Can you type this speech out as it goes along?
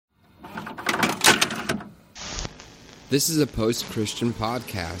This is a post-Christian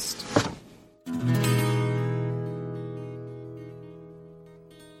podcast.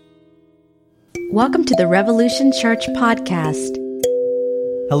 Welcome to the Revolution Church podcast.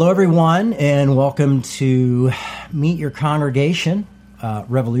 Hello, everyone, and welcome to Meet Your Congregation,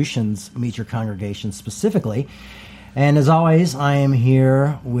 Revolution's Meet Your Congregation specifically. And as always, I am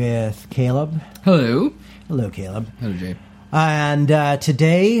here with Caleb. Hello. Hello, Caleb. Hello, Jay. And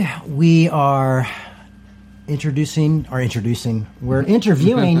today we are interviewing and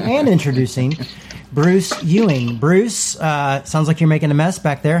introducing Bruce Ewing. Bruce, sounds like you're making a mess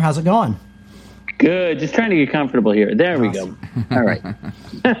back there. How's it going? Good. Just trying to get comfortable here. There we go. All right.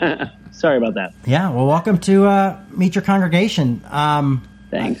 Sorry about that. Yeah. Well, welcome to Meet Your Congregation.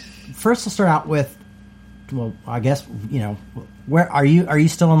 Thanks. First, we'll start out with, well, I guess, where are you? Are you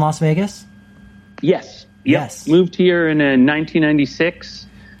still in Las Vegas? Yes. Yep. Yes. Moved here in 1996.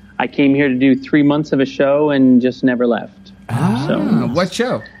 I came here to do 3 months of a show and just never left. What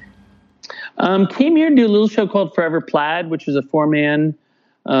show? Came here to do a little show called Forever Plaid, which was a 4-man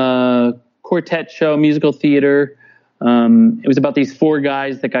quartet show, musical theater. It was about these 4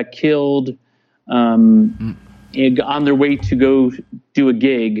 guys that got killed on their way to go do a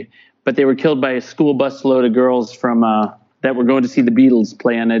gig, but they were killed by a school bus load of girls from that were going to see the Beatles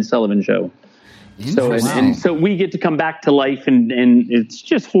play on Ed Sullivan Show. So so we get to come back to life, and it's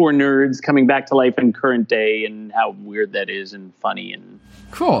just 4 nerds coming back to life in current day, and how weird that is, and funny, and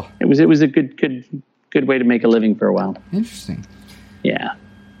Cool. It was a good way to make a living for a while. Interesting. Yeah.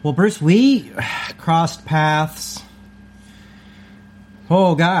 Well, Bruce, we crossed paths.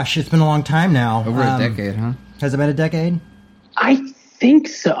 Oh gosh, it's been a long time now. Over a decade, huh? Has it been a decade? I think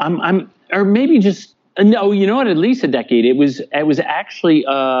so. I'm or maybe just no. You know what? At least a decade. It was actually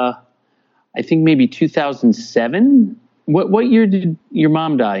I think maybe 2007. What year did your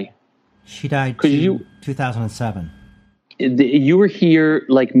mom die? She died 2007. You were here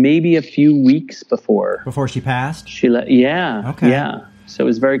like maybe a few weeks before. Before she passed? She yeah. Okay. Yeah. So it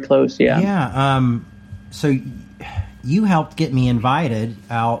was very close. Yeah. Yeah. So you helped get me invited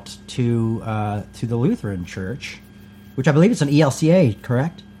out to the Lutheran Church, which I believe is an ELCA,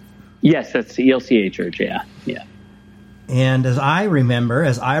 correct? Yes, that's the ELCA Church. Yeah. Yeah. And as I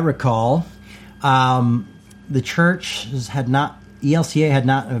recall, the church ELCA had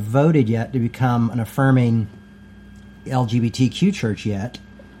not voted yet to become an affirming LGBTQ church yet.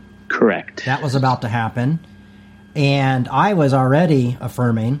 Correct. That was about to happen. And I was already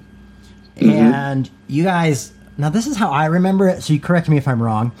affirming. And you guys, now this is how I remember it, so you correct me if I'm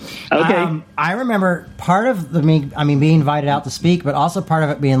wrong. Okay. I remember part of being invited out to speak, but also part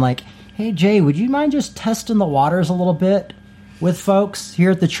of it being like, hey, Jay, would you mind just testing the waters a little bit with folks here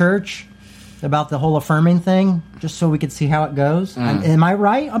at the church about the whole affirming thing, just so we could see how it goes? Am I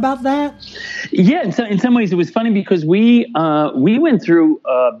right about that? Yeah, in some ways it was funny because we went through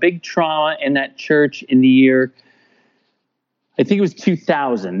a big trauma in that church in the year, I think it was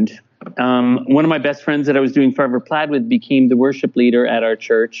 2000. One of my best friends that I was doing Forever Plaid with became the worship leader at our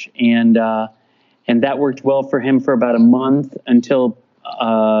church, and that worked well for him for about a month until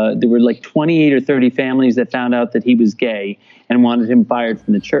there were like 28 or 30 families that found out that he was gay and wanted him fired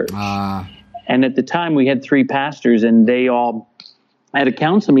from the church. And at the time, we had 3 pastors, and they all, at a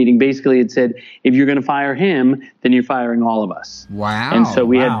council meeting, basically had said, if you're going to fire him, then you're firing all of us. Wow. And so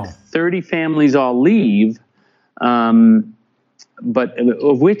we had 30 families all leave, but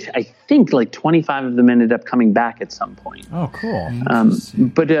of which I think like 25 of them ended up coming back at some point. Oh, cool.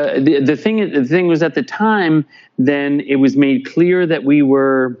 But the thing was, at the time, then it was made clear that we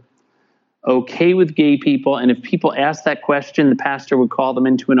were okay with gay people, and if people asked that question, the pastor would call them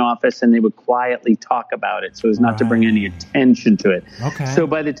into an office and they would quietly talk about it, so as not to bring any attention to it. Okay. So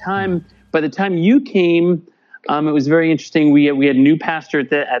by the time you came, it was very interesting. We had a new pastor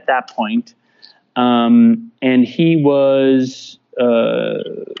at that point, and he was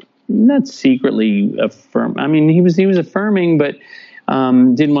not secretly affirm. I mean, he was affirming, but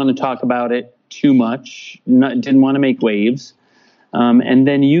didn't want to talk about it too much. Didn't want to make waves. And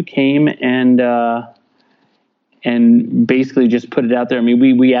then you came and basically just put it out there. I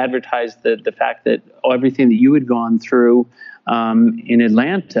mean, we advertised the fact that everything that you had gone through in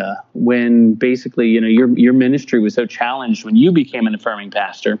Atlanta, when basically, your ministry was so challenged when you became an affirming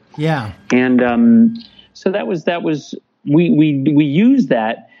pastor. Yeah. And so that was we used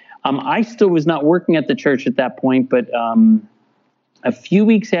that. I still was not working at the church at that point, but a few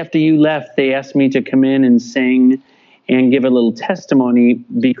weeks after you left, they asked me to come in and sing and give a little testimony,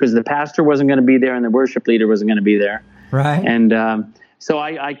 because the pastor wasn't going to be there and the worship leader wasn't going to be there. Right. And so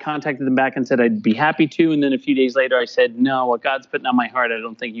I contacted them back and said I'd be happy to. And then a few days later I said, no, what God's putting on my heart, I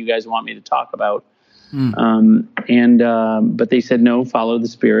don't think you guys want me to talk about. But they said, no, follow the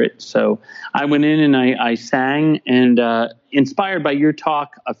Spirit. So I went in and I sang, and inspired by your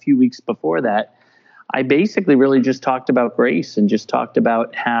talk a few weeks before that, I basically really just talked about grace and just talked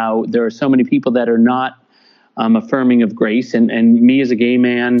about how there are so many people that are not affirming of grace. And me as a gay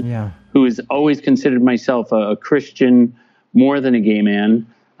man who has always considered myself a Christian more than a gay man,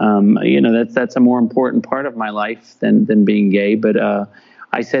 that's a more important part of my life than being gay. But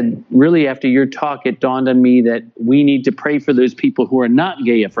I said, really, after your talk, it dawned on me that we need to pray for those people who are not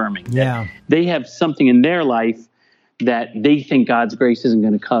gay affirming. Yeah. They have something in their life that they think God's grace isn't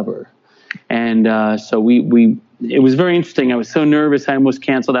going to cover. And so it was very interesting. I was so nervous, I almost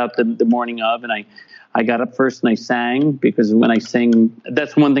canceled out the morning of, and I got up first and I sang, because when I sing,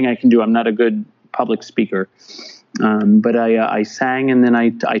 that's one thing I can do. I'm not a good public speaker. But I sang, and then I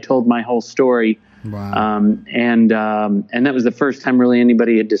told my whole story. Wow. And that was the first time really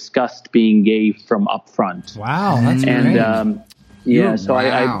anybody had discussed being gay from up front. Wow, that's great. So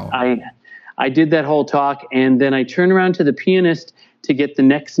Wow. I did that whole talk, and then I turned around to the pianist to get the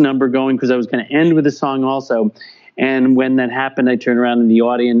next number going, because I was going to end with a song also. And when that happened, I turned around in the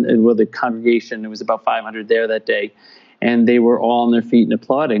audience, the congregation, it was about 500 there that day, and they were all on their feet and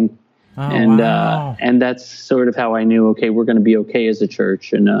applauding. Oh, wow. And that's sort of how I knew, okay, we're going to be okay as a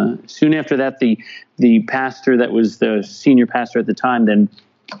church. And soon after that, the pastor that was the senior pastor at the time, then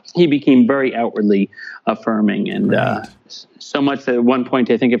he became very outwardly affirming. And so much that at one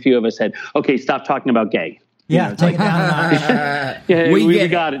point, I think a few of us said, okay, stop talking about gay. Yeah, take it down. We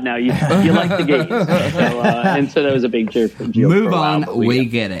got it now. You like the gays. So, and so that was a big joke. Move on. We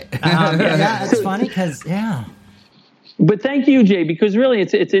get it. It's funny because, But thank you, Jay, because really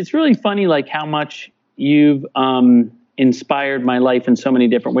it's really funny, like how much you've inspired my life in so many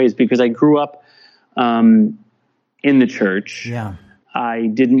different ways, because I grew up in the church. Yeah. I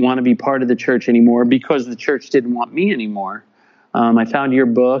didn't want to be part of the church anymore because the church didn't want me anymore. I found your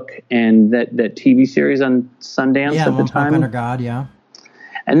book and that TV series on Sundance at the time. Under God, yeah.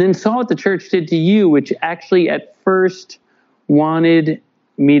 And then saw what the church did to you, which actually at first wanted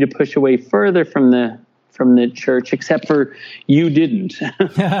me to push away further from the church, except for you didn't.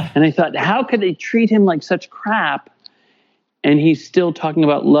 And I thought, how could they treat him like such crap? And he's still talking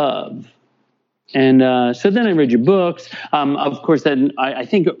about love. And so then I read your books. Of course, then I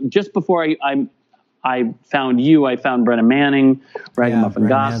think just before I found you, I found Brennan Manning, Ragamuffin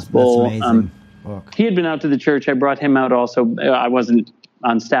Gospel. That's amazing book. He had been out to the church. I brought him out also. I wasn't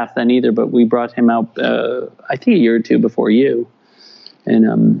on staff then either, but we brought him out, I think a year or two before you.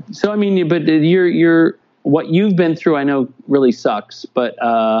 And so, I mean, but you're what you've been through, I know really sucks, but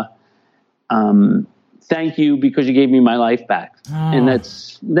thank you, because you gave me my life back. And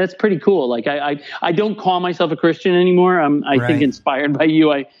that's pretty cool. Like I don't call myself a Christian anymore. I think inspired by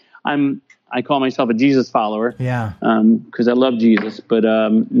you, I call myself a Jesus follower. Yeah. Because I love Jesus, but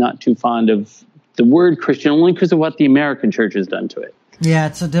not too fond of the word Christian, only because of what the American church has done to it. Yeah,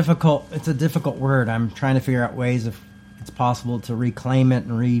 it's a difficult word. I'm trying to figure out ways if it's possible to reclaim it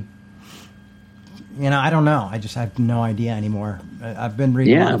and I don't know. I have no idea anymore. I've been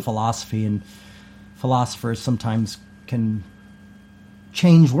reading a lot of philosophy, and philosophers sometimes can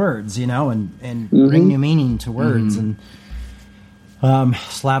change words, and bring new meaning to words. And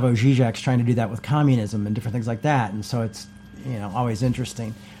Slavoj Žižek's trying to do that with communism and different things like that. And so it's, always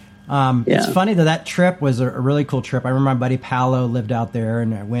interesting. It's funny that trip was a really cool trip. I remember my buddy Paolo lived out there,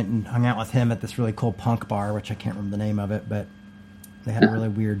 and I went and hung out with him at this really cool punk bar, which I can't remember the name of it, but they had a really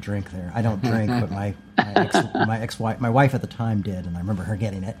weird drink there. I don't drink, but my ex-wife, my wife at the time did, and I remember her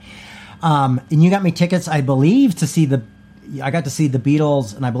getting it. And you got me tickets, I believe, I got to see the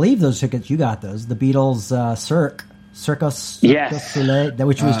Beatles, and I believe those tickets, you got those, the Beatles Circus Soleil,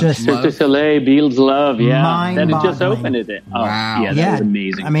 which was just Cirque du Soleil, Beatles Love, that had just opened it. Wow. That was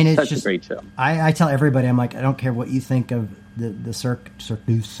amazing. I mean, it's such just a great show. I tell everybody, I'm like, I don't care what you think of the Cirque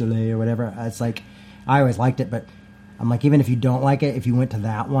du Soleil or whatever. It's like, I always liked it, but I'm like, even if you don't like it, if you went to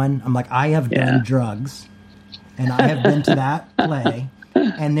that one, I'm like, I have done drugs, and I have been to that play,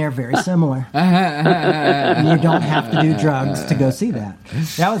 and they're very similar. And you don't have to do drugs to go see that.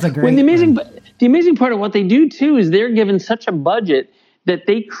 That was a great. The amazing part of what they do too is they're given such a budget that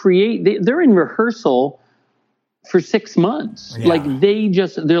they create. They're in rehearsal for 6 months. Yeah. Like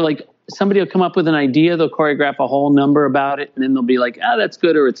they're like, somebody will come up with an idea, they'll choreograph a whole number about it, and then they'll be like, that's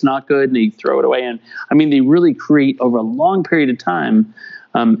good, or it's not good, and they throw it away. And I mean, they really create over a long period of time.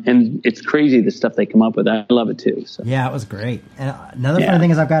 And it's crazy the stuff they come up with. I love it too. So. Yeah, it was great. And another funny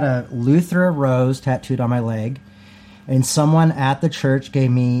thing is I've got a Luther rose tattooed on my leg, and someone at the church gave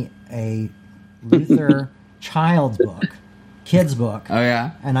me a Luther child's book, kid's book. Oh,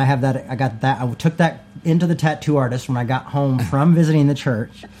 yeah? And I have that. I got that. I took that into the tattoo artist when I got home from visiting the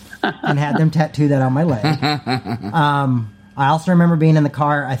church and had them tattoo that on my leg. I also remember being in the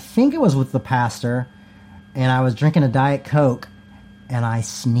car. I think it was with the pastor, and I was drinking a Diet Coke, and I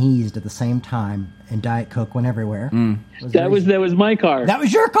sneezed at the same time, and Diet Coke went everywhere. That was my car. That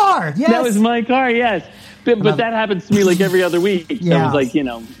was your car. Yes, That was my car. Yes, but that happens to me like every other week. So Yeah. it was like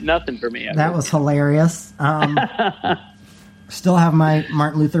nothing for me. That was hilarious. Still have my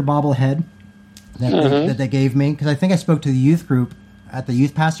Martin Luther bobblehead that they gave me because I think I spoke to the youth group at the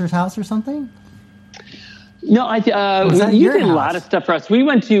youth pastor's house or something. No, that you your did a house? lot of stuff for us. We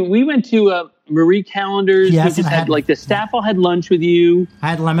went to Marie Callender's. Yes, we just and I had had- like the staff all had lunch with you. I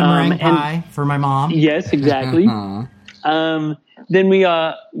had lemon meringue pie for my mom. Yes, exactly. Then we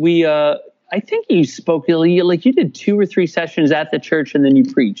I think you spoke like you did 2 or 3 sessions at the church, and then you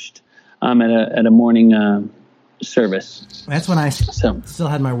preached at a morning service. That's when I So still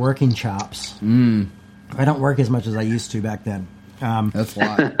had my working chops. I don't work as much as I used to back then. That's a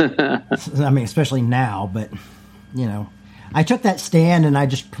lot. I mean, especially now, but I took that stand and I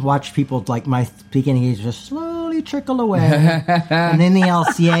just watched people like my speaking engagement just slowly trickle away. And then the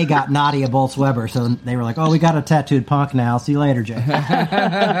LCA got Nadia Bolz-Weber, so they were like, "Oh, we got a tattooed punk now. See you later, Jay."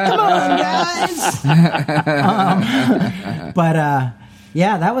 Come on, guys.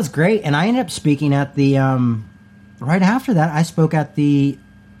 Yeah, that was great, and I ended up speaking at the right after that. I spoke at the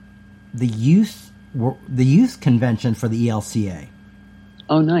youth convention for the ELCA.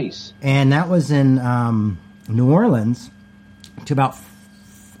 oh, nice. And that was in New Orleans to about,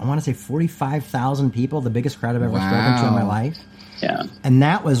 I want to say 45,000 people, the biggest crowd I've ever spoken to in my life. Yeah. And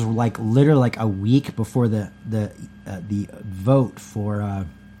that was like literally like a week before the vote for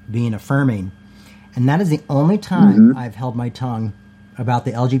being affirming. And that is the only time I've held my tongue about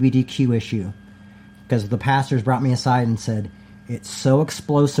the LGBTQ issue, because the pastors brought me aside and said, "It's so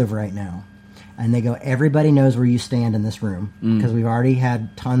explosive right now." And they go, "Everybody knows where you stand in this room," because we've already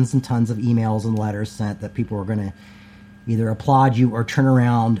had tons and tons of emails and letters sent that people were going to either applaud you or turn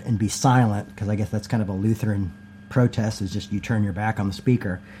around and be silent, because I guess that's kind of a Lutheran protest, is just you turn your back on the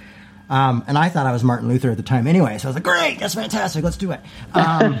speaker. And I thought I was Martin Luther at the time anyway, so I was like, "Great, that's fantastic, let's do it."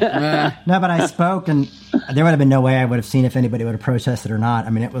 No, but I spoke, and there would have been no way I would have seen if anybody would have protested or not. I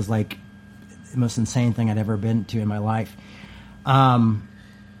mean, it was like the most insane thing I'd ever been to in my life.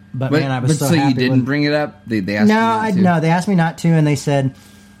 But man, I was so happy. You didn't bring it up? They asked you not to? No, they asked me not to, and they said,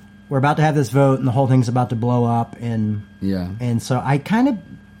 "We're about to have this vote, and the whole thing's about to blow up." And so I kind of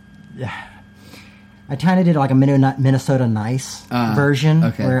did like a Minnesota Nice version,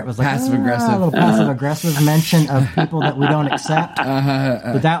 where it was like passive aggressive, a little passive aggressive mention of people that we don't accept.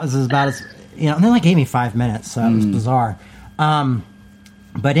 But that was about as and they like gave me 5 minutes, so it was bizarre.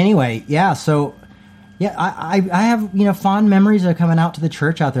 But anyway, yeah. So yeah, I have fond memories of coming out to the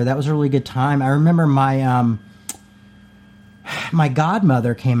church out there. That was a really good time. I remember my my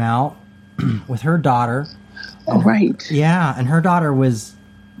godmother came out with her daughter. Oh, right. Yeah, and her daughter was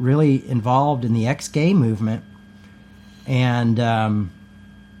really involved in the ex-gay movement, and I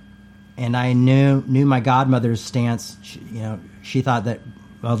knew my godmother's stance. She thought that,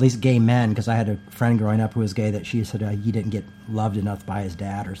 well, at least gay men, because I had a friend growing up who was gay, that she said he didn't get loved enough by his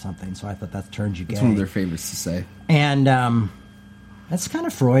dad or something. So I thought that turned you gay. It's one of their favorites to say. And that's kind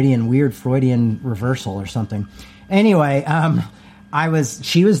of weird Freudian reversal or something. Anyway,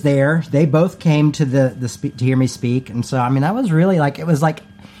 she was there. They both came to to hear me speak, and so I mean, that was really like, it was like,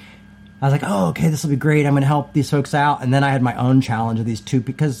 I was like, "Oh, okay, this will be great. I'm going to help these folks out." And then I had my own challenge of these two,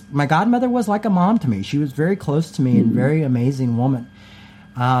 because my godmother was like a mom to me. She was very close to me and very amazing woman.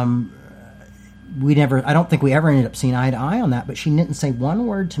 I don't think we ever ended up seeing eye to eye on that, but she didn't say one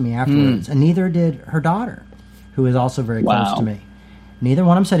word to me afterwards, and neither did her daughter, who is also very close to me. Neither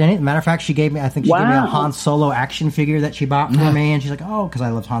one of them said anything. Matter of fact, she gave me a Han Solo action figure that she bought for me, and she's like, "Oh," because I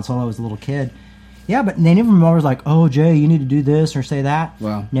loved Han Solo as a little kid. Yeah, but they never was like, "Oh, Jay, you need to do this or say that."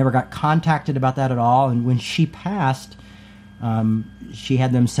 Wow. Never got contacted about that at all. And when she passed, she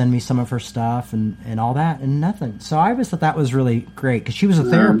had them send me some of her stuff and all that, and nothing. So I always thought that was really great, because she was a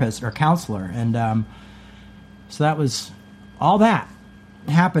therapist or counselor, and so that was all that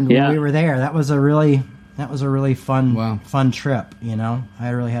happened when we were there. That was a really fun trip. I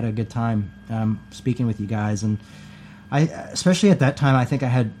really had a good time speaking with you guys, and I, especially at that time, I think I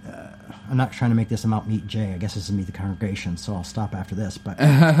had. I'm not trying to make this about Meet Jay. I guess this is Meet the Congregation, so I'll stop after this. But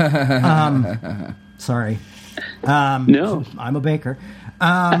sorry. No, I'm a baker.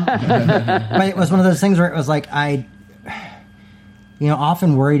 But it was one of those things where it was like I,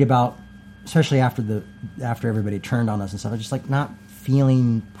 often worried about, especially after everybody turned on us and stuff. I was just like not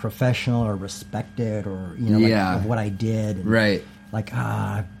feeling professional or respected or, of what I did. And right. Like,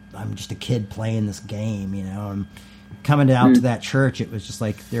 I'm just a kid playing this game, and coming out to that church, it was just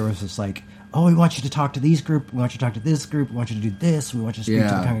like, there was this like, oh, we want you to talk to these group, we want you to talk to this group, we want you to do this, we want you to speak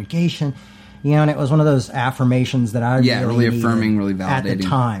to the congregation, and it was one of those affirmations that I really affirming, really validating at the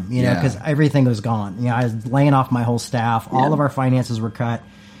time, because everything was gone. I was laying off my whole staff, all of our finances were cut,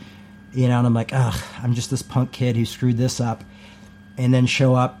 and I'm like, ugh, I'm just this punk kid who screwed this up, and then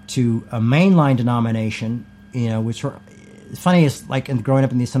show up to a mainline denomination, which were, it's funny, is like growing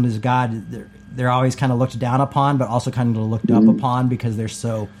up in the Assemblies of God, they're always kind of looked down upon, but also kind of looked up upon because they're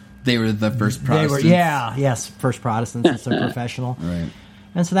so. They were the first Protestants. First Protestants, and so professional. Right.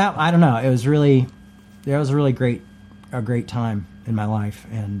 And so that, I don't know, it was a great time in my life,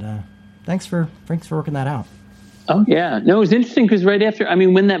 and thanks for working that out. Oh yeah, no, it was interesting because right after,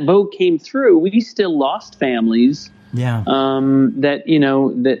 when that vote came through, we still lost families. Yeah. We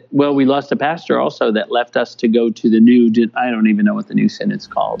lost a pastor also that left us to go to the new, I don't even know what the new synod's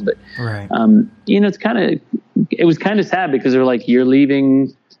called, but, right. It was kind of sad because they're like, you're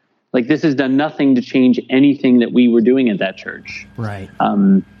leaving, like this has done nothing to change anything that we were doing at that church. Right.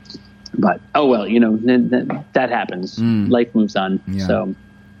 But, oh well, that happens. Life moves on. Yeah. So.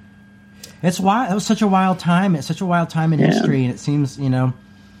 It's wild. It was such a wild time. It's such a wild time in history. And it seems,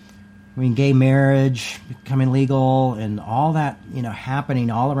 gay marriage becoming legal and all that, happening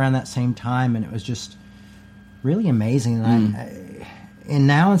all around that same time. And it was just really amazing. And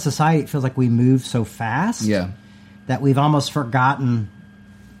now in society, it feels like we move so fast that we've almost forgotten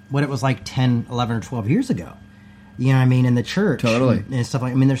what it was like 10, 11, or 12 years ago. In the church. Totally. And stuff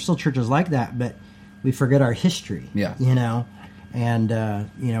like, there's still churches like that, but we forget our history. Yeah. And,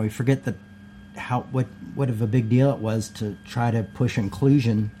 we forget what of a big deal it was to try to push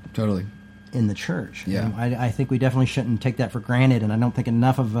inclusion. Totally. In the church. Yeah. I think we definitely shouldn't take that for granted, and I don't think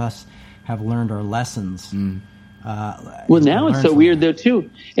enough of us have learned our lessons. Well, now it's so weird, though, too.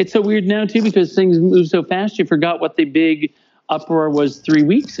 It's so weird now, too, because things move so fast, you forgot what the big uproar was 3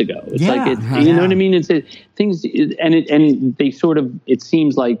 weeks ago. It's like, you know what I mean? It's things, and they sort of, it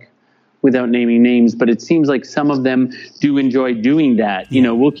seems like, without naming names, but it seems like some of them do enjoy doing that.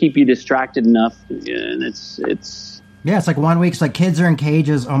 We'll keep you distracted enough, and it's. Yeah, it's like 1 week, it's like kids are in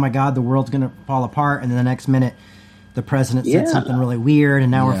cages. Oh my God, the world's going to fall apart. And then the next minute, the president said something really weird,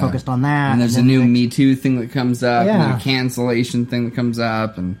 and now we're focused on that. And there's a new Me Too thing that comes up, and a cancellation thing that comes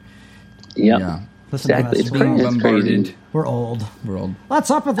up, and exactly. It's crazy. We're old.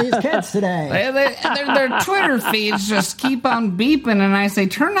 What's up with these kids today? Their Twitter feeds just keep on beeping, and I say,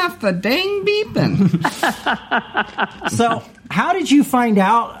 turn off the dang beeping. So, how did you find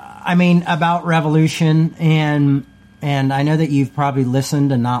out? About Revolution, and I know that you've probably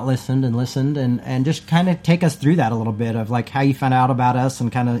listened and not listened and listened, and just kind of take us through that a little bit of like how you found out about us and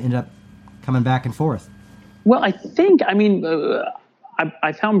kind of ended up coming back and forth. Well, I think,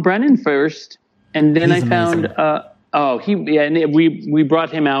 I found Brennan first, and then I found, and we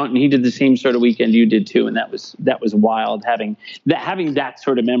brought him out, and he did the same sort of weekend you did too, and that was wild having that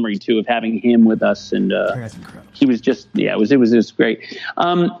sort of memory too of having him with us, and he was just it was just great.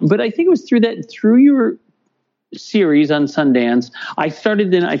 But I think it was through your series on Sundance, I found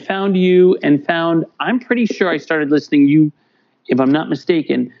you and I'm pretty sure I started listening. You, if I'm not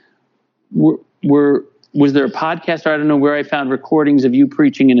mistaken, was there a podcast, or I don't know where I found recordings of you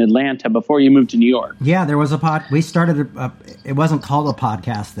preaching in Atlanta before you moved to New York? Yeah, there was we started, it wasn't called a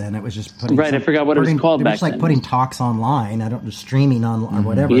podcast then. It was just putting... Right, I forgot what it was called back then. It was like putting talks online. Just streaming on or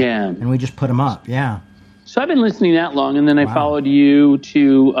whatever. Yeah. And we just put them up, So I've been listening that long, and then I followed you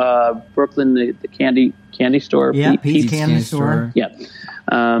to Brooklyn, the candy store. Yeah, Pete's Candy Store. Yeah.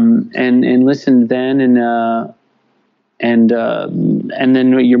 And listened then, and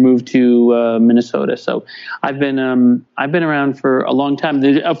then you moved to Minnesota. So I've been around for a long time.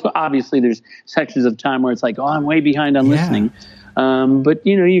 Obviously, there's sections of time where it's like, I'm way behind on listening. But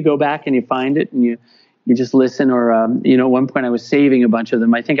you go back and you find it, and you just listen. Or at one point I was saving a bunch of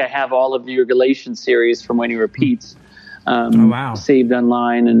them. I think I have all of your Galatians series from when you were Pete's saved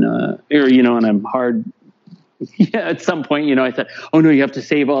online, and on a hard. Yeah, at some point, I thought, oh no, you have to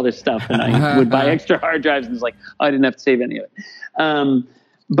save all this stuff, and I would buy extra hard drives, and it's like, I didn't have to save any of it.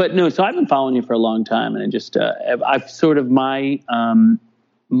 But no, so I've been following you for a long time, and I just, I've sort of my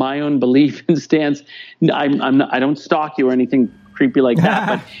own belief and stance. I don't stalk you or anything creepy like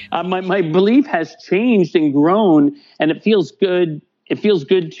that, but my belief has changed and grown, and it feels good. It feels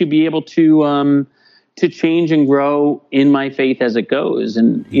good to be able to change and grow in my faith as it goes,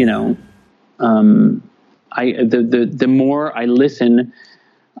 and the more I listen,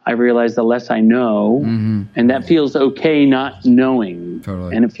 I realize the less I know, and that feels okay not knowing.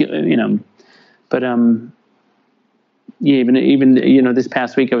 Totally. And but yeah, even this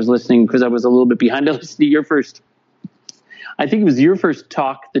past week I was listening because I was a little bit behind. I listened to your first. I think it was your first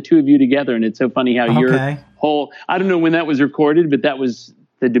talk, the two of you together, and it's so funny how your whole. I don't know when that was recorded, but that was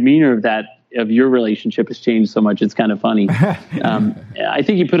the demeanor of your relationship has changed so much. It's kind of funny. I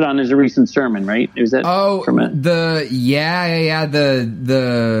think you put it on as a recent sermon, right? Was that? Oh, the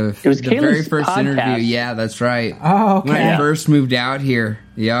it was the very first podcast. interview. Yeah, that's right. Oh, okay. When I first moved out here.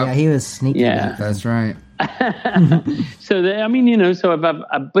 Yep. Yeah, he was sneaky. Yeah. That's right. So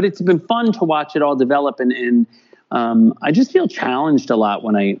but it's been fun to watch it all develop, and I just feel challenged a lot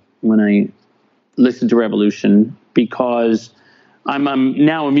when I listen to Revolution, because I'm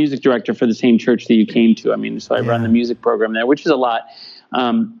now a music director for the same church that you came to. I mean, so I run the music program there, which is a lot.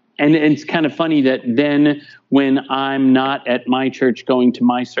 And it's kind of funny that then when I'm not at my church going to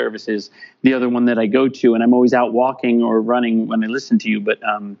my services, the other one that I go to, and I'm always out walking or running when I listen to you, but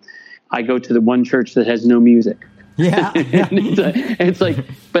I go to the one church that has no music. Yeah. And it's like,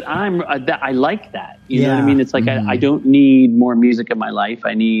 but I like that. You know what I mean? It's like, I don't need more music in my life.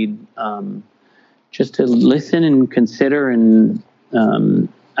 I need just to listen and consider. And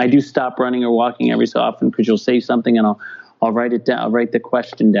I do stop running or walking every so often because you'll say something and I'll write it down. I'll write the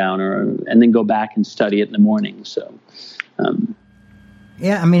question down and then go back and study it in the morning. So,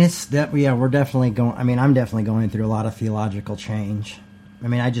 yeah, I mean, we're definitely going. I mean, I'm definitely going through a lot of theological change. I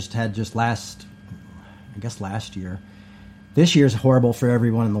mean, I just had last year. This year's horrible for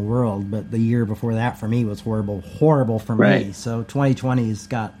everyone in the world, but the year before that for me was horrible for me. So 2020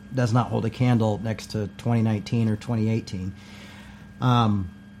 does not hold a candle next to 2019 or 2018.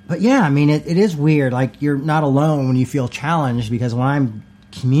 But yeah, I mean, it is weird. Like, you're not alone when you feel challenged, because when I'm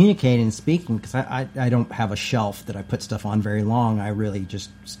communicating and speaking, because I don't have a shelf that I put stuff on very long. I really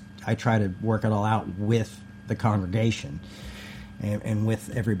I try to work it all out with the congregation and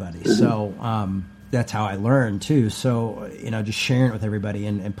with everybody. So that's how I learn too. So, just sharing it with everybody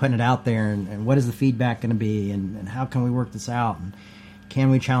and putting it out there, and what is the feedback going to be, and how can we work this out, and can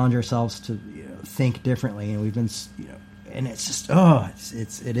we challenge ourselves to think differently? And we've been, and it's just,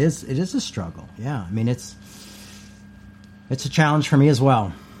 it is a struggle. Yeah. I mean, it's a challenge for me as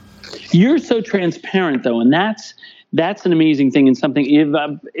well. You're so transparent though. And that's an amazing thing, and something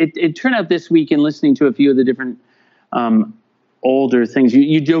it turned out this week in listening to a few of the different, older things.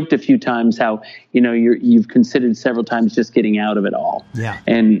 You joked a few times how, you've considered several times just getting out of it all. Yeah.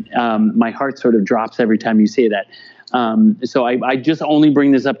 And, my heart sort of drops every time you say that. So I just only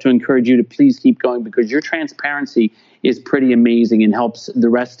bring this up to encourage you to please keep going, because your transparency is pretty amazing and helps the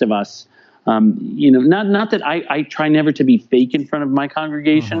rest of us. Not that I try never to be fake in front of my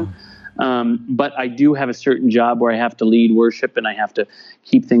congregation. But I do have a certain job where I have to lead worship and I have to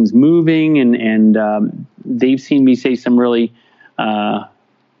keep things moving. And they've seen me say some really,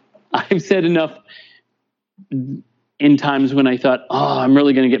 I've said enough in times when I thought, I'm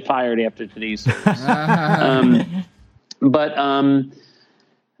really going to get fired after today's service. But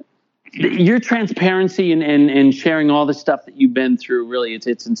your transparency and sharing all the stuff that you've been through, really,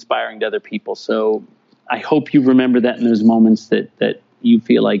 it's inspiring to other people. So I hope you remember that in those moments that you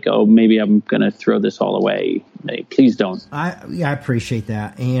feel like, maybe I'm going to throw this all away. Please don't. I appreciate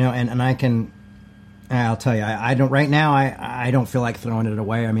that. And I'll tell you, I don't right now. I don't feel like throwing it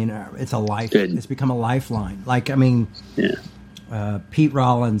away. I mean, it's a life. Good. It's become a lifeline. Like, I mean, Pete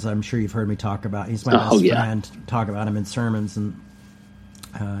Rollins, I'm sure you've heard me talk about. He's my best friend. Talk about him in sermons, and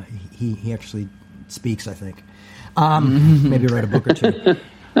he actually speaks, I think. Maybe wrote a book or two.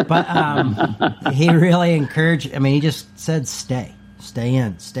 But he really encouraged. I mean, he just said, stay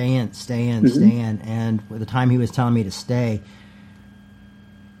in. And by the time he was telling me to stay,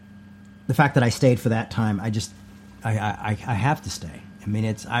 the fact that I stayed for that time, I have to stay. I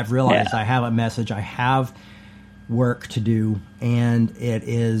mean, I've realized I have a message, I have work to do, and it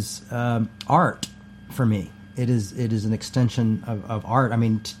is art for me. It is an extension of art. I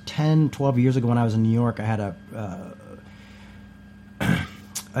mean, 10, 12 years ago when I was in New York, I had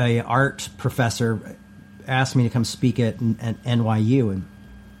a art professor asked me to come speak at NYU, and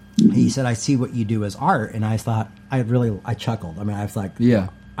he said, I see what you do as art. And I thought, I chuckled. I mean, I was like,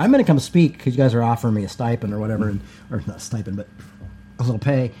 I'm going to come speak because you guys are offering me a stipend or whatever, or not a stipend, but a little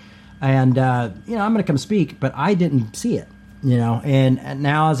pay. And, I'm going to come speak, but I didn't see it, and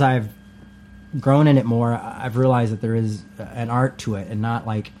now as I've grown in it more, I've realized that there is an art to it, and not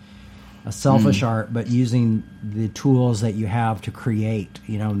like a selfish art, but using the tools that you have to create,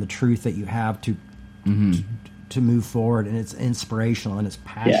 and the truth that you have to move forward. And it's inspirational and it's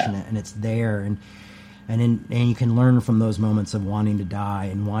passionate and it's there. And And you can learn from those moments of wanting to die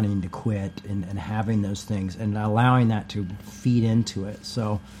and wanting to quit and having those things and allowing that to feed into it.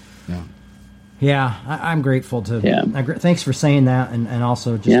 So, I'm grateful to. Yeah. Thanks for saying that, and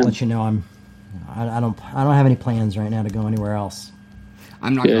also just let you know I don't have any plans right now to go anywhere else.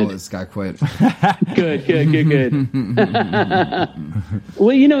 I'm not going to let this guy quit. Good.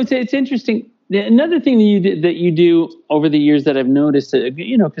 Well, it's interesting. Another thing that you do over the years that I've noticed,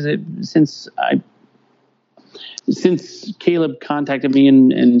 because since Caleb contacted me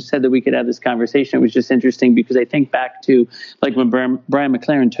and said that we could have this conversation, it was just interesting because I think back to like when Brian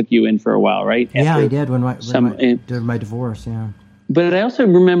McLaren took you in for a while, right? Yeah, he did when my divorce. Yeah, but I also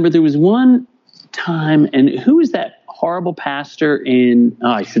remember there was one time, and who was that horrible pastor in?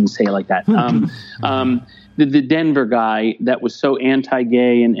 Oh, I shouldn't say it like that. The Denver guy that was so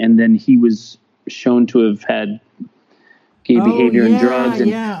anti-gay, and then he was shown to have had gay behavior and drugs.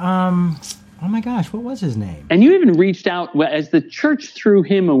 Oh my gosh, what was his name? And you even reached out as the church threw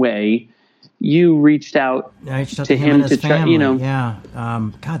him away. You reached out to him to try,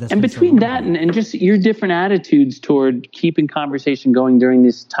 God, that's and between that and just your different attitudes toward keeping conversation going during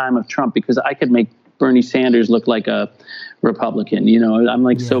this time of Trump, because I could make Bernie Sanders look like a Republican. I'm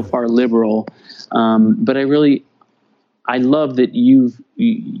like so far liberal, but I love that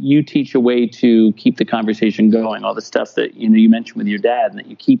you teach a way to keep the conversation going. All the stuff that you mentioned with your dad, and that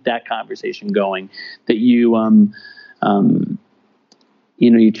you keep that conversation going. That you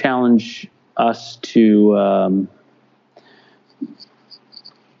you challenge us to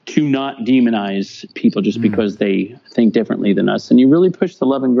not demonize people just because they think differently than us, and you really push the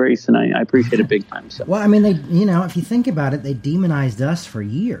love and grace, and I appreciate it big time. So. Well, I mean, if you think about it, they demonized us for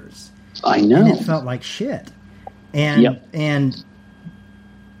years. I know, and it felt like shit. And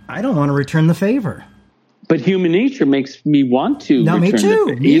I don't want to return the favor. But human nature makes me want to. No, me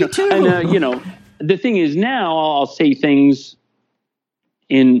too. Me too. And the thing is, now I'll say things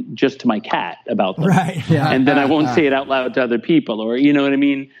just to my cat about them, right? Yeah. And then I won't say it out loud to other people, or you know what I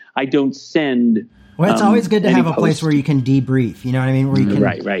mean. I don't send. Well, it's always good to have a place where you can debrief. You know what I mean? Where you can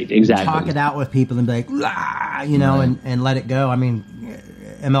right, exactly talk it out with people and be like, and let it go. I mean.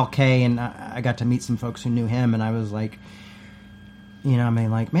 MLK, and I got to meet some folks who knew him, and I was like,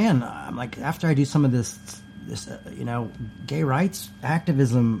 man, I'm like, after I do some of this, gay rights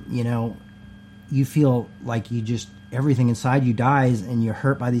activism, you feel like you just, everything inside you dies, and you're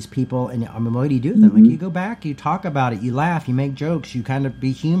hurt by these people, and what do you do with them? Like, you go back, you talk about it, you laugh, you make jokes, you kind of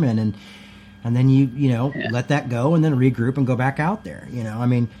be human, and then you let that go, and then regroup and go back out there,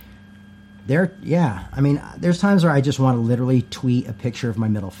 there's times where I just want to literally tweet a picture of my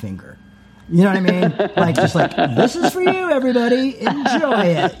middle finger. You know what I mean? just like, this is for you, everybody. Enjoy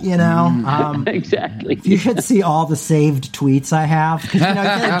it, Exactly. If you could see all the saved tweets I have, because, you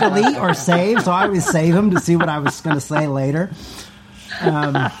can't delete or save, so I always save them to see what I was going to say later.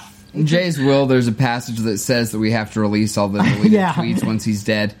 In Jay's will, there's a passage that says that we have to release all the deleted tweets once he's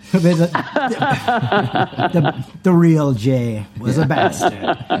dead. The real Jay was a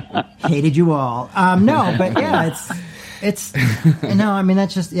bastard. Hated you all. No, but yeah, it's I mean,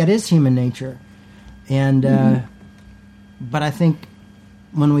 that's just, it is human nature. And, but I think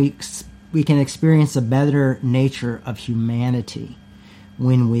when we can experience a better nature of humanity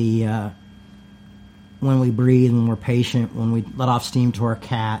when we breathe, when we're patient, when we let off steam to our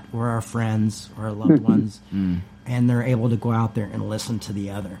cat or our friends or our loved ones, and they're able to go out there and listen to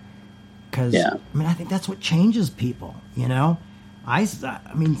the other. Because, I think that's what changes people, I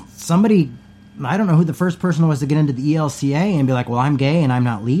mean, somebody, I don't know who the first person was to get into the ELCA and be like, well, I'm gay and I'm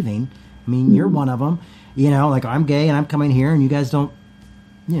not leaving. I mean, you're one of them, like, I'm gay and I'm coming here and you guys don't,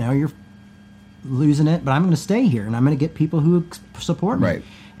 you're losing it, but I'm going to stay here and I'm going to get people who support me. Right.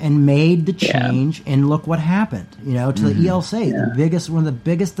 And made the change, and look what happened, to the ELCA, one of the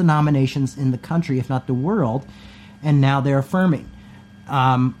biggest denominations in the country, if not the world, and now they're affirming.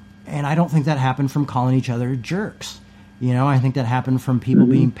 And I don't think that happened from calling each other jerks. I think that happened from people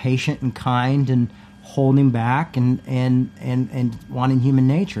being patient and kind and holding back and wanting human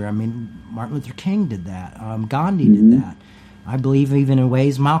nature. I mean, Martin Luther King did that. Gandhi did that. I believe even in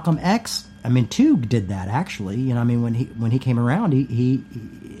ways Malcolm X, too, did that actually. When he came around,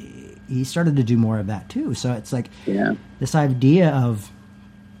 he started to do more of that too. So it's like this idea of,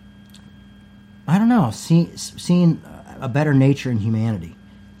 I don't know, seeing a better nature in humanity,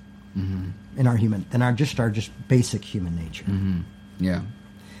 in our just basic human nature. Yeah,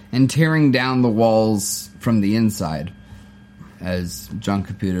 and tearing down the walls from the inside, as John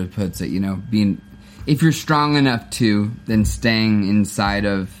Caputo puts it. Being, if you're strong enough to, then staying inside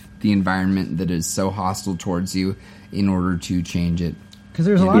of the environment that is so hostile towards you in order to change it. Because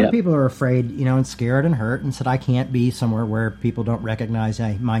there's a lot Yeah. of people who are afraid, and scared and hurt, and said, I can't be somewhere where people don't recognize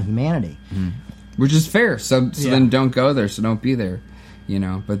my humanity. Which is fair. So Yeah. then don't go there. So don't be there.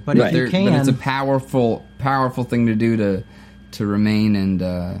 But But if you can, it's a powerful thing to do to remain and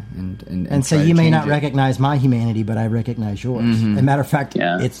so try you to may change not it. recognize my humanity, but I recognize yours. As a matter of fact,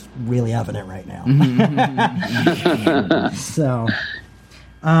 Yeah. it's really evident right now. So,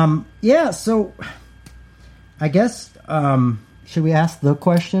 so I guess should we ask the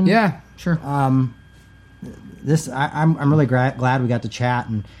question? Yeah, sure. I'm really glad we got to chat,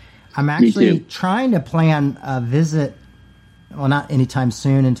 and I'm actually too. trying to plan a visit. Well, not anytime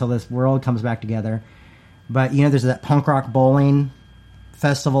soon until this world comes back together. But there's that punk rock bowling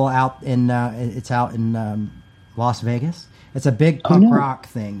festival out in Las Vegas. It's a big punk rock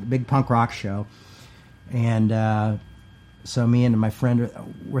thing, big punk rock show, and so me and my friend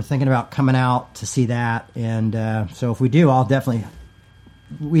we're thinking about coming out to see that. And so if we do, I'll definitely.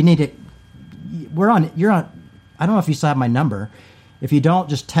 We need it. You're on. I don't know if you still have my number. If you don't,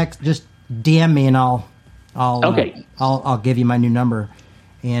 just DM me and I'll Okay. I'll give you my new number,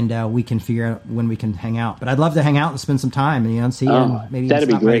 and we can figure out when we can hang out. But I'd love to hang out and spend some time and see you. And maybe that'd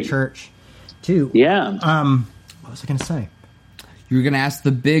be stop by the great. church too. Yeah. What was I going to say? You were going to ask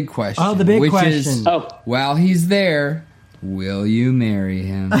the big question. Oh, the big which question. Is, While he's there, will you marry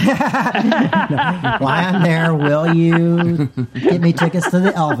him? While I'm there, will you get me tickets to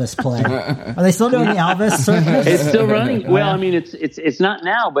the Elvis play? Are they still doing the Elvis circus? It's still running. Well, I mean, it's not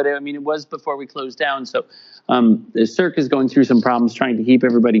now, but I mean, it was before we closed down. So the circus is going through some problems trying to keep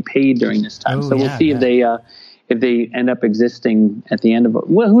everybody paid during this time. Oh, so we'll yeah, see yeah. if they end up existing at the end of it.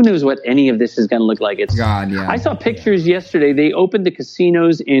 Well, who knows what any of this is going to look like? God, yeah. I saw pictures yesterday. They opened the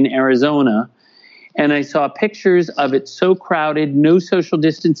casinos in Arizona. And I saw pictures of it so crowded, no social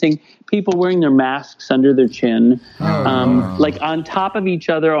distancing, people wearing their masks under their chin, like on top of each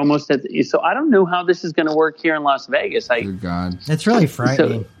other almost. So I don't know how this is going to work here in Las Vegas. Good God. It's really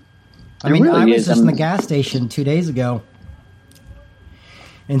frightening. I mean, really I was is. just in the gas station 2 days ago,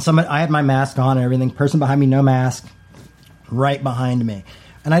 and I had my mask on and everything. Person behind me, no mask, right behind me.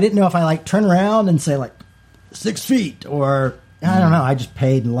 And I didn't know if I turn around and say 6 feet or... I don't know. I just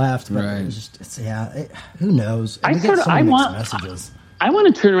paid and left. But Right. it was just, who knows? I We get so many want- mixed messages. I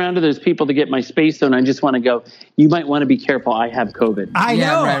want to turn around to those people to get my space though, and I just want to go, you might want to be careful. I have COVID. I Yeah,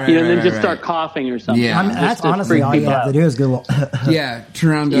 know. right, right. And then just start coughing or something. Yeah. Just That's to honestly freak all you people have to out. do is go a little... Yeah,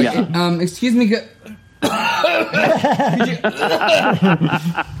 turn around and be like, excuse me.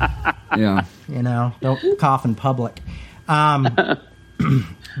 Yeah. Don't cough in public.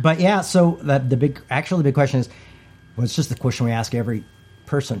 But yeah, so the big question is, well, it's just the question we ask every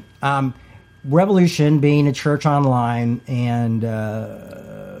person. Revolution being a church online, and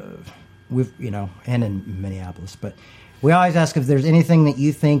we've and in Minneapolis, but we always ask if there's anything that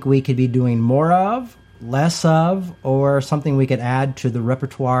you think we could be doing more of, less of, or something we could add to the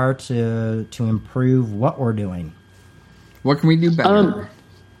repertoire to improve what we're doing. What can we do better?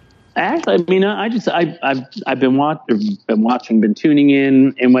 Actually, I mean, I've been watching, been tuning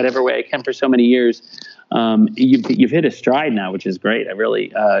in whatever way I can for so many years. You've hit a stride now, which is great. I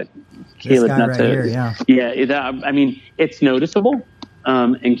really, Caleb, guy not right to, here, yeah. I mean, it's noticeable.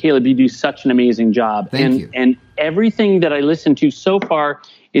 And Caleb, you do such an amazing job. Thank you. And everything that I listened to so far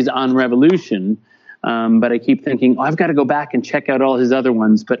is on Revolution. But I keep thinking, I've got to go back and check out all his other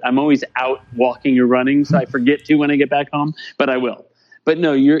ones. But I'm always out walking or running, so I forget to when I get back home. But I will. But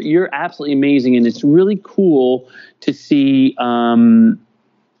no, you're absolutely amazing, and it's really cool to see.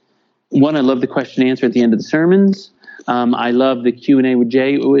 One, I love the question and answer at the end of the sermons. I love the Q&A with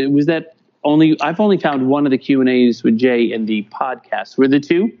Jay. Was that only? I've only found one of the Q&As with Jay in the podcast. Were the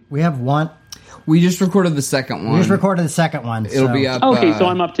two? We have one. We just recorded the second one. We just recorded the second one. It'll so be up. Okay, so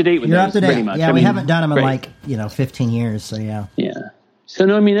I'm up to date with You're those, up to pretty date. much. Yeah, I we mean, haven't done them in great. 15 years. So yeah. Yeah. So,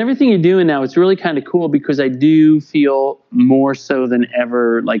 no, I mean, everything you're doing now, it's really kind of cool because I do feel more so than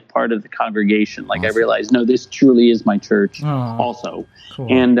ever like part of the congregation. Like I realize, no, this truly is my church also. Cool.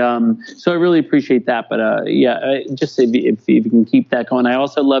 And so I really appreciate that. But just if you can keep that going. I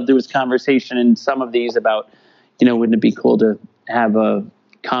also love there was conversation in some of these about, wouldn't it be cool to have a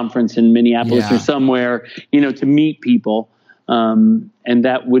conference in Minneapolis or somewhere, to meet people. And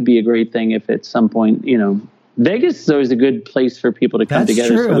that would be a great thing if at some point, Vegas is always a good place for people to come That's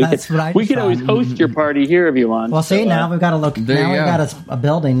together. true. So we could always host your party here if you want. Well, see, now we've got to look. There Now you we've go. got a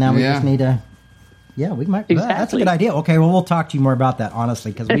building. Now we just need to. Yeah, we might. That's a Exactly. good idea. Okay, well, we'll talk to you more about that,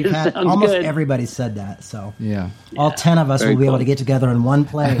 honestly, because we've had Sounds almost good. everybody said that. So Yeah. all 10 of us Very will be able cool. to get together in one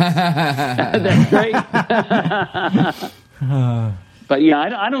place. That's great. But yeah,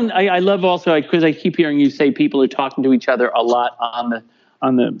 I love also because I keep hearing you say people are talking to each other a lot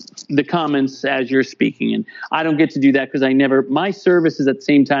the comments as you're speaking, and I don't get to do that because my service is at the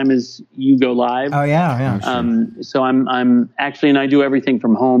same time as you go live. Oh yeah. So I'm actually, and I do everything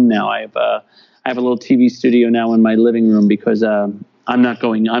from home now. I have a little TV studio now in my living room because I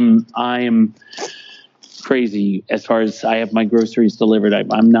am crazy as far as I have my groceries delivered.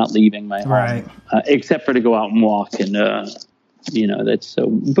 I'm not leaving my home, except for to go out and walk, and that's so.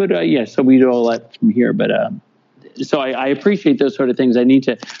 But so we do all that from here. But so I appreciate those sort of things. I need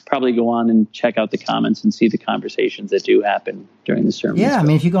to probably go on and check out the comments and see the conversations that do happen during the sermon. Yeah, I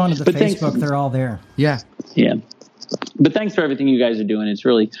mean, if you go onto the Facebook, they're all there. Yeah. But thanks for everything you guys are doing. It's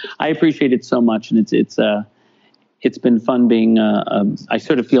really, I appreciate it so much, and it's been fun being. I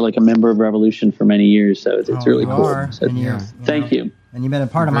sort of feel like a member of Revolution for many years, so it's really cool. So thank you. And you've been a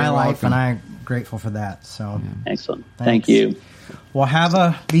part of my life, and I'm grateful for that. So excellent. Thank you.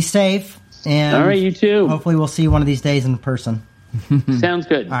 Well, be safe, and all right, you too. Hopefully, we'll see you one of these days in person. Sounds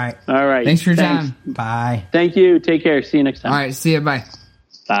good. All right. Thanks for your time. Bye. Thank you. Take care. See you next time. All right. See you. Bye.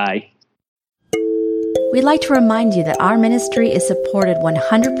 Bye. We'd like to remind you that our ministry is supported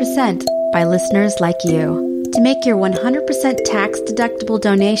 100% by listeners like you. To make your 100% tax-deductible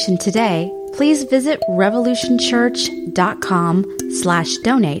donation today, please visit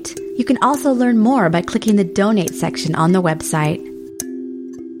revolutionchurch.com/donate. You can also learn more by clicking the donate section on the website.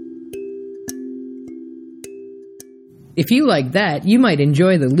 If you like that, you might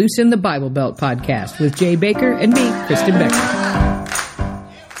enjoy the Loosen the Bible Belt podcast with Jay Baker and me, Kristen Becker.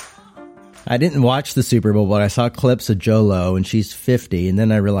 I didn't watch the Super Bowl, but I saw clips of J-Lo, and she's 50, and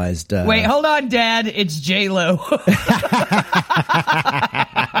then I realized... Wait, hold on, Dad. It's J-Lo.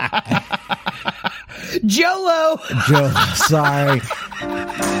 J-Lo! Sorry.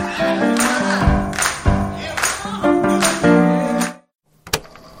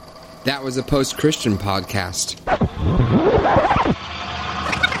 That was a post-Christian podcast.